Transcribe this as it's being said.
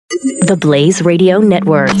The Blaze Radio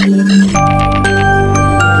Network.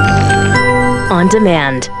 On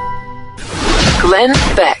demand. Glenn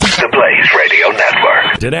Beck. The Blaze Radio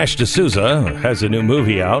Network. Dinesh D'Souza has a new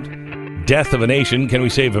movie out, Death of a Nation, Can We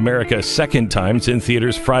Save America a Second Time? It's in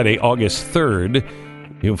theaters Friday, August 3rd.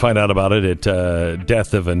 You can find out about it at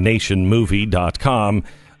deathofanationmovie.com.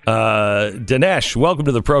 Dinesh, welcome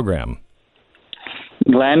to the program.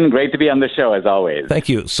 Glenn, great to be on the show as always. Thank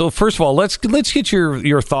you. So first of all, let's get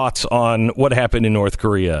your thoughts on what happened in North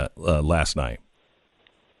Korea last night,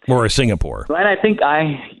 or Singapore. Glenn, I think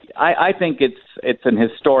it's an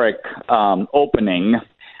historic opening.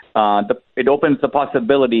 It opens the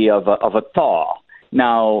possibility of a thaw.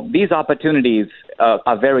 Now, these opportunities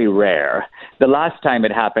are very rare. The last time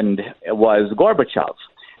it happened was Gorbachev,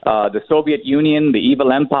 the Soviet Union, the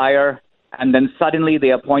evil empire. And then suddenly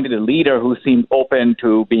they appointed a leader who seemed open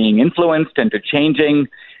to being influenced and to changing.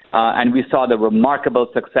 And we saw the remarkable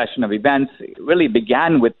succession of events. It really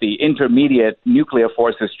began with the Intermediate Nuclear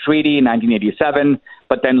Forces Treaty in 1987,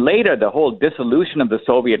 but then later the whole dissolution of the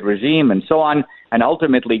Soviet regime and so on, and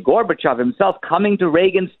ultimately Gorbachev himself coming to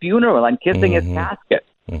Reagan's funeral and kissing his casket.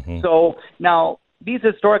 So now these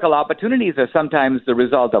historical opportunities are sometimes the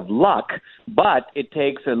result of luck, but it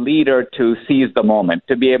takes a leader to seize the moment,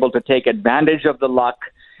 to be able to take advantage of the luck,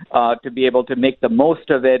 to be able to make the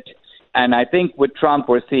most of it. And I think with Trump,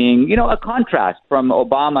 we're seeing, a contrast from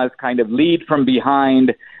Obama's kind of lead from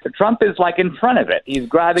behind. Trump is like in front of it. He's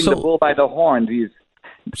grabbing the bull by the horns. He's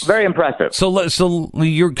very impressive. So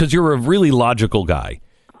you're a really logical guy.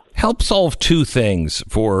 Help solve two things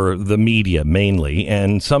for the media mainly,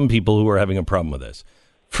 and some people who are having a problem with this.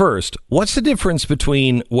 First, what's the difference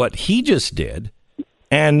between what he just did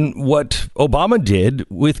and what Obama did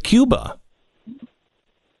with Cuba?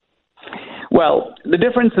 Well, the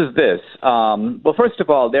difference is this. Well, first of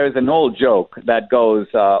all, there's an old joke that goes,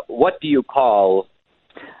 what do you call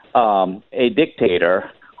a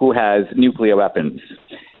dictator who has nuclear weapons?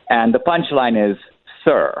 And the punchline is,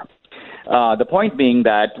 sir. The point being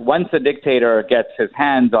that once a dictator gets his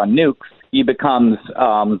hands on nukes, he becomes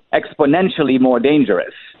exponentially more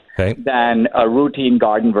dangerous than a routine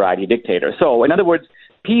garden variety dictator. So, in other words,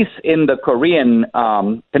 peace in the Korean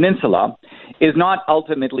peninsula is not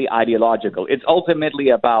ultimately ideological. It's ultimately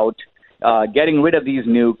about getting rid of these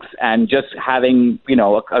nukes and just having,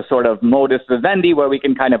 a sort of modus vivendi where we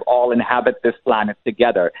can kind of all inhabit this planet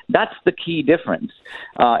together. That's the key difference.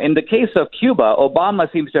 In the case of Cuba, Obama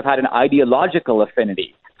seems to have had an ideological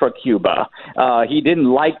affinity for Cuba. He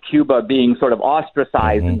didn't like Cuba being sort of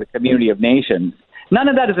ostracized in the community of nations. None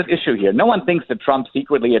of that is an issue here. No one thinks that Trump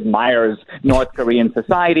secretly admires North Korean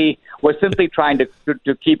society. We're simply trying to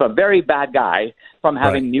keep a very bad guy from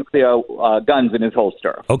having nuclear guns in his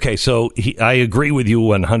holster. Okay, so I agree with you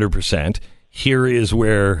 100%. Here is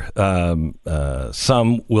where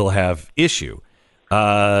some will have issue.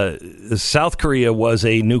 South Korea was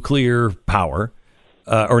a nuclear power,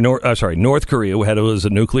 North Korea was a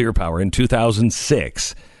nuclear power in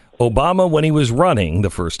 2006. Obama, when he was running the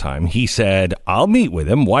first time, he said, I'll meet with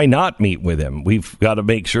him. Why not meet with him? We've got to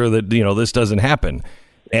make sure that, this doesn't happen.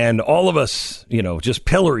 And all of us, just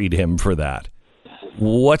pilloried him for that.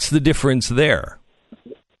 What's the difference there?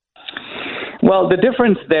 Well, the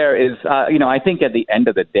difference there is, I think at the end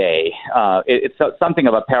of the day, it's something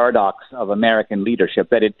of a paradox of American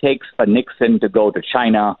leadership that it takes a Nixon to go to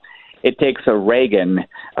China. It takes a Reagan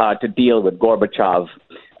to deal with Gorbachev.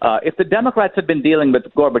 If the Democrats had been dealing with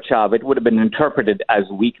Gorbachev, it would have been interpreted as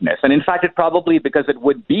weakness. And in fact, because it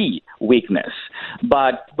would be weakness.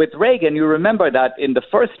 But with Reagan, you remember that in the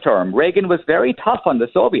first term, Reagan was very tough on the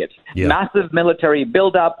Soviets. Yeah. Massive military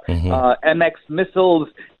buildup, MX missiles,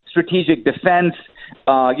 strategic defense,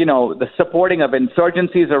 the supporting of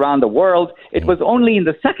insurgencies around the world. It was only in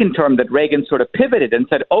the second term that Reagan sort of pivoted and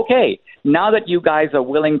said, okay, now that you guys are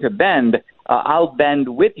willing to bend, I'll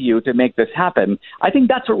bend with you to make this happen. I think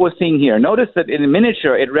that's what we're seeing here. Notice that in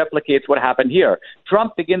miniature, it replicates what happened here.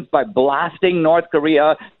 Trump begins by blasting North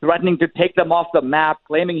Korea, threatening to take them off the map,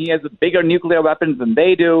 claiming he has bigger nuclear weapons than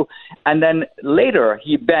they do. And then later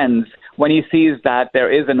he bends when he sees that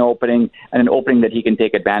there is an opening, and an opening that he can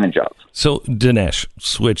take advantage of. So, Dinesh,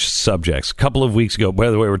 switch subjects. A couple of weeks ago, by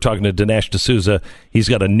the way, we're talking to Dinesh D'Souza. He's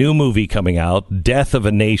got a new movie coming out, Death of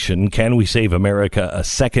a Nation, Can We Save America a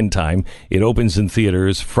Second Time? It opens in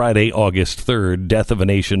theaters Friday, August 3rd,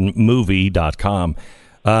 deathofanationmovie.com.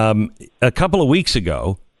 A couple of weeks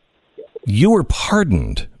ago, you were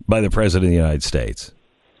pardoned by the President of the United States.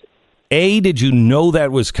 Did you know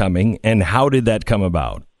that was coming, and how did that come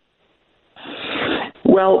about?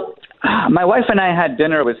 Well, my wife and I had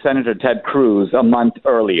dinner with Senator Ted Cruz a month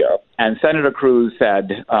earlier, And Senator Cruz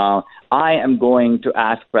said, I am going to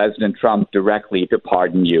ask President Trump directly to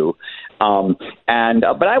pardon you.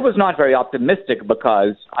 But I was not very optimistic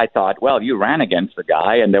because I thought, well, you ran against the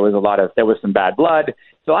guy and there was some bad blood.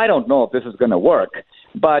 So I don't know if this is going to work.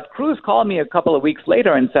 But Cruz called me a couple of weeks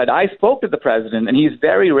later and said, I spoke to the president and he's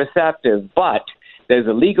very receptive, but there's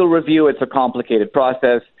a legal review. It's a complicated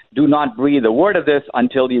process. Do not breathe a word of this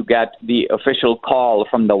until you get the official call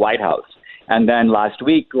from the White House. And then last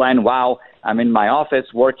week, Glenn, wow, I'm in my office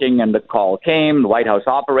working and the call came. The White House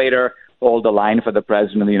operator hold the line for the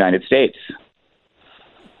President of the United States.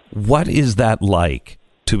 What is that like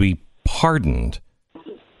to be pardoned?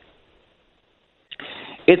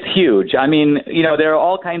 It's huge. I mean, there are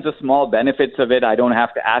all kinds of small benefits of it. I don't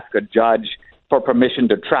have to ask a judge for permission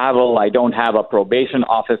to travel. I don't have a probation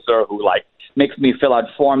officer who makes me fill out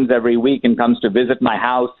forms every week and comes to visit my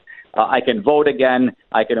house. I can vote again.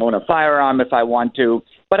 I can own a firearm if I want to.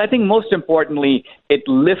 But I think most importantly, it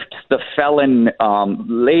lifts the felon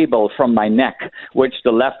label from my neck, which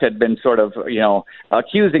the left had been sort of,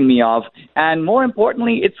 accusing me of. And more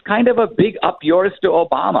importantly, it's kind of a big up yours to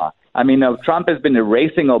Obama. I mean, Trump has been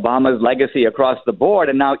erasing Obama's legacy across the board,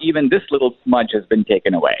 and now even this little smudge has been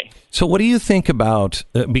taken away. So what do you think about,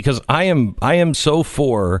 because I am so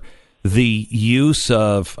for the use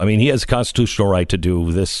of, I mean, he has a constitutional right to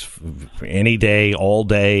do this any day, all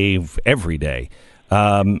day, every day.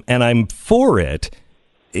 And I'm for it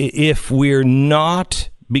if we're not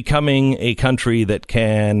becoming a country that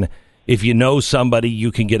can, if you know somebody,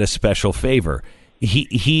 you can get a special favor.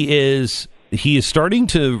 He is starting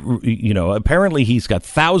to, apparently he's got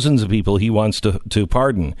thousands of people he wants to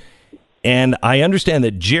pardon. And I understand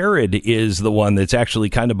that Jared is the one that's actually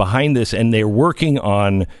kind of behind this, and they're working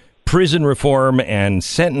on prison reform and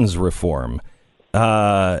sentence reform.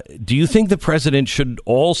 Do you think the president should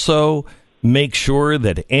also make sure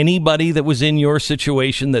that anybody that was in your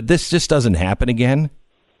situation, that this just doesn't happen again?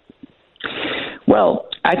 Well,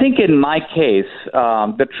 I think in my case,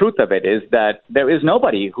 the truth of it is that there is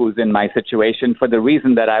nobody who's in my situation for the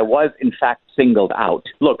reason that I was, in fact, singled out.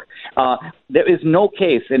 Look, there is no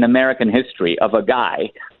case in American history of a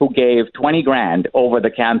guy who gave $20,000 over the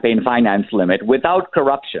campaign finance limit without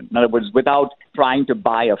corruption. In other words, without trying to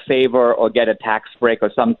buy a favor or get a tax break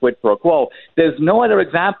or some quid pro quo. There's no other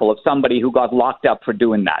example of somebody who got locked up for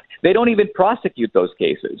doing that. They don't even prosecute those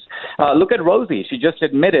cases. Look at Rosie. She just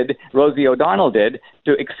admitted, Rosie O'Donnell did,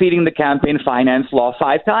 to exceeding the campaign finance law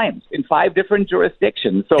 5 times in 5 different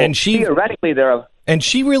jurisdictions. So theoretically, there are... And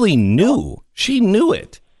she really knew. She knew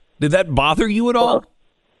it. Did that bother you at all?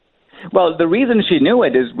 Well, the reason she knew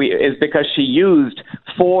it is because she used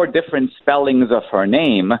 4 different spellings of her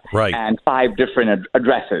name and 5 different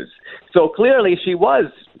addresses. So clearly she was,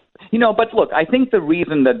 but look, I think the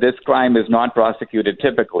reason that this crime is not prosecuted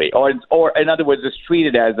typically, or in other words, is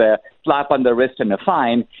treated as a slap on the wrist and a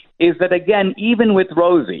fine, is that, again, even with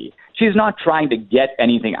Rosie, she's not trying to get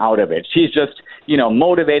anything out of it. She's just,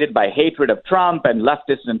 motivated by hatred of Trump and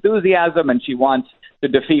leftist enthusiasm, and she wants to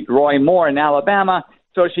defeat Roy Moore in Alabama.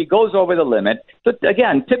 So she goes over the limit. So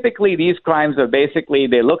again, typically these crimes are basically,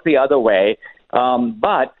 they look the other way.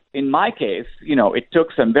 But in my case, it took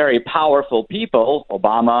some very powerful people,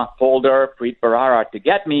 Obama, Holder, Preet Bharara, to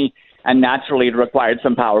get me. And naturally, it required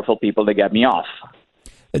some powerful people to get me off.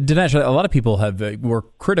 Dinesh, a lot of people were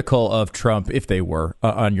critical of Trump, if they were,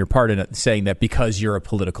 on your part, in saying that because you're a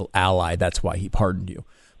political ally, that's why he pardoned you.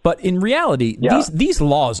 But in reality, these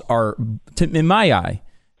laws are, in my eye,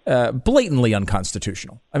 blatantly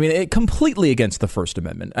unconstitutional. I mean, completely against the First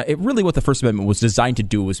Amendment. Really what the First Amendment was designed to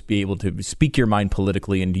do was be able to speak your mind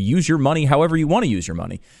politically and to use your money however you want to use your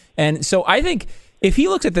money. And so I think if he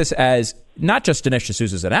looks at this as not just Dinesh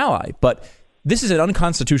D'Souza as an ally, but this is an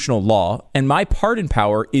unconstitutional law, and my pardon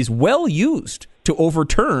power is well used to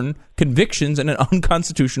overturn convictions in an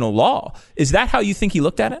unconstitutional law. Is that how you think he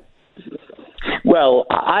looked at it? Well,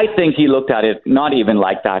 I think he looked at it not even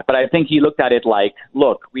like that, but I think he looked at it like,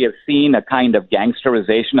 look, we have seen a kind of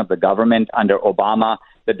gangsterization of the government under Obama,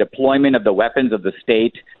 the deployment of the weapons of the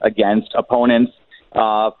state against opponents.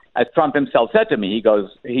 As Trump himself said to me, he goes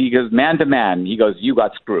man to man. He goes, you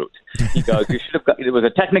got screwed. He goes, you should have. It was a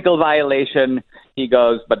technical violation. He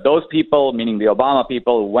goes, but those people, meaning the Obama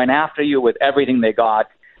people, went after you with everything they got.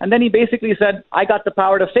 And then he basically said, I got the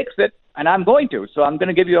power to fix it, and I'm going to. So I'm going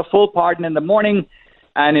to give you a full pardon in the morning,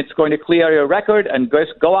 and it's going to clear your record, and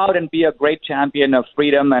just go out and be a great champion of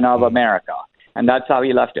freedom and of America. And that's how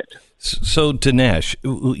he left it. So, Dinesh,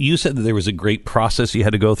 you said that there was a great process you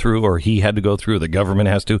had to go through, or he had to go through, the government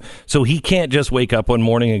has to. So he can't just wake up one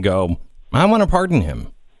morning and go, I want to pardon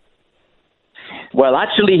him. Well,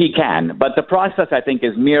 actually, he can. But the process, I think,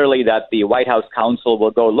 is merely that the White House counsel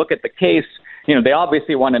will go look at the case. They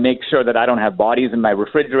obviously want to make sure that I don't have bodies in my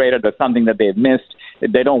refrigerator. That's something that they've missed.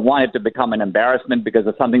 They don't want it to become an embarrassment because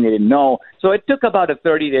of something they didn't know. So it took about a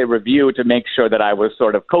 30-day review to make sure that I was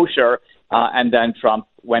sort of kosher. And then Trump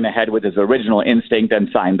went ahead with his original instinct and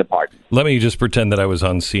signed the pardon. Let me just pretend that I was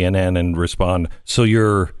on CNN and respond. So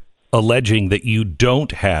you're alleging that you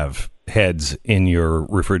don't have heads in your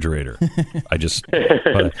refrigerator. I just...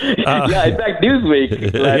 yeah, in fact,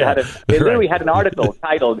 Newsweek literally had an article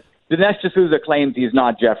titled, Dinesh D'Souza claims he's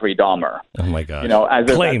not Jeffrey Dahmer. Oh, my gosh.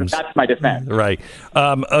 Claims. That's my defense. Right.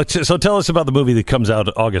 So tell us about the movie that comes out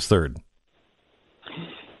August 3rd.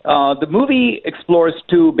 The movie explores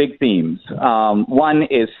two big themes. One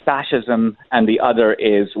is fascism, and the other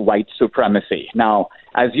is white supremacy. Now,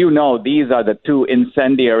 as you know, these are the two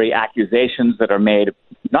incendiary accusations that are made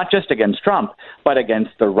not just against Trump, but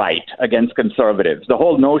against the right, against conservatives. The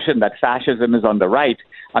whole notion that fascism is on the right,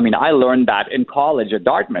 I learned that in college at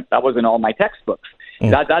Dartmouth. That was in all my textbooks.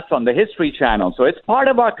 That's on the History Channel. So it's part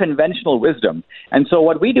of our conventional wisdom. And so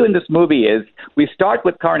what we do in this movie is we start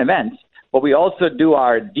with current events, but we also do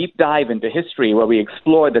our deep dive into history where we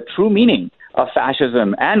explore the true meaning of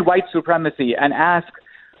fascism and white supremacy and ask,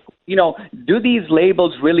 do these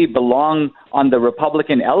labels really belong on the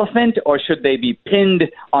Republican elephant, or should they be pinned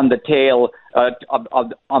on the tail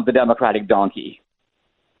of the Democratic donkey?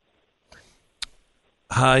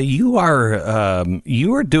 You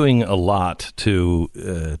are doing a lot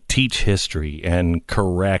to teach history and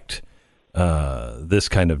correct this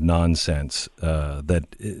kind of nonsense that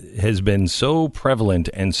has been so prevalent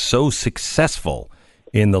and so successful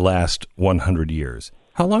in the last 100 years.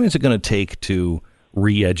 How long is it going to take to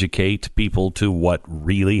re-educate people to what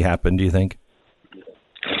really happened, do you think?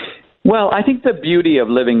 Well, I think the beauty of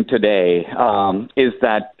living today is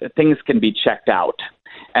that things can be checked out.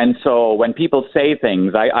 And so when people say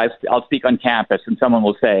things, I'll speak on campus and someone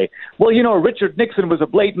will say, well, Richard Nixon was a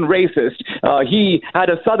blatant racist. He had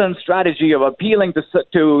a Southern strategy of appealing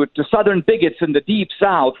to Southern bigots in the Deep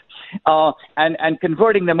South and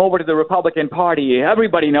converting them over to the Republican Party.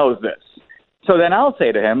 Everybody knows this. So then I'll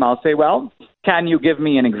say to him, well, can you give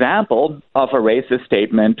me an example of a racist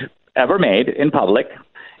statement ever made in public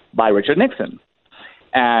by Richard Nixon?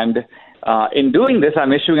 And in doing this,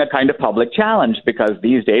 I'm issuing a kind of public challenge because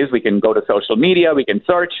these days we can go to social media, we can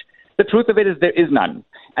search. The truth of it is there is none.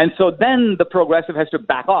 And so then the progressive has to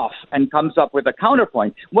back off and comes up with a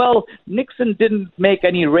counterpoint. Well, Nixon didn't make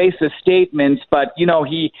any racist statements, but,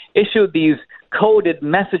 he issued these coded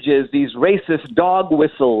messages, these racist dog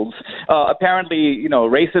whistles. Apparently,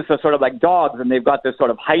 racists are sort of like dogs, and they've got this sort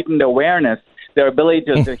of heightened awareness, their ability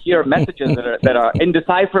to hear messages that are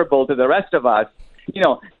indecipherable to the rest of us.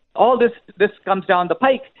 All this comes down the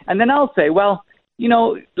pike. And then I'll say, well,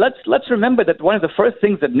 let's remember that one of the first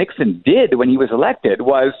things that Nixon did when he was elected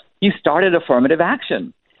was he started affirmative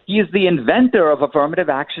action. He is the inventor of affirmative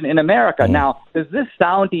action in America. Now, does this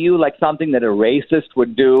sound to you like something that a racist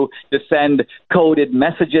would do, to send coded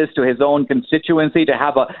messages to his own constituency, to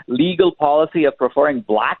have a legal policy of preferring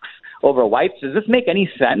blacks over whites? Does this make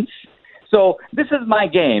any sense? So this is my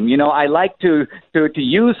game. I like to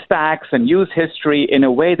use facts and use history in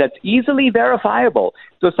a way that's easily verifiable.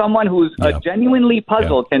 So someone who's genuinely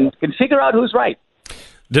puzzled can figure out who's right.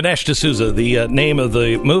 Dinesh D'Souza, the name of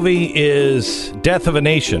the movie is Death of a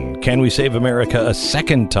Nation. Can We Save America a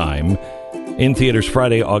Second Time? In theaters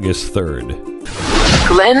Friday, August 3rd.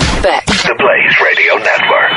 Glenn Beck. The Blaze Radio Network.